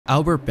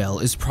Albert Bell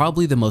is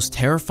probably the most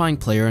terrifying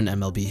player in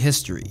MLB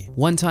history.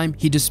 One time,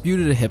 he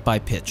disputed a hit by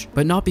pitch,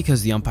 but not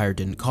because the umpire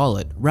didn't call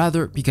it,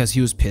 rather because he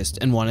was pissed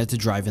and wanted to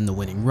drive in the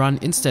winning run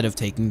instead of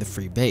taking the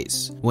free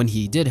base. When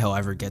he did,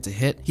 however, get to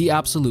hit, he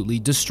absolutely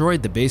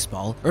destroyed the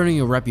baseball,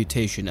 earning a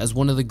reputation as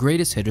one of the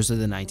greatest hitters of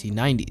the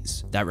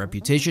 1990s. That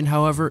reputation,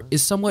 however,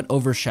 is somewhat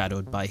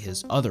overshadowed by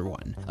his other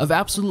one, of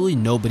absolutely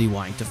nobody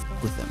wanting to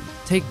f with him.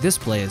 Take this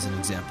play as an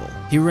example.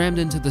 He rammed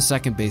into the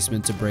second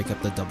baseman to break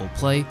up the double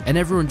play, and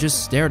everyone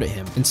just stared at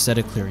him instead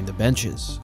of clearing the benches.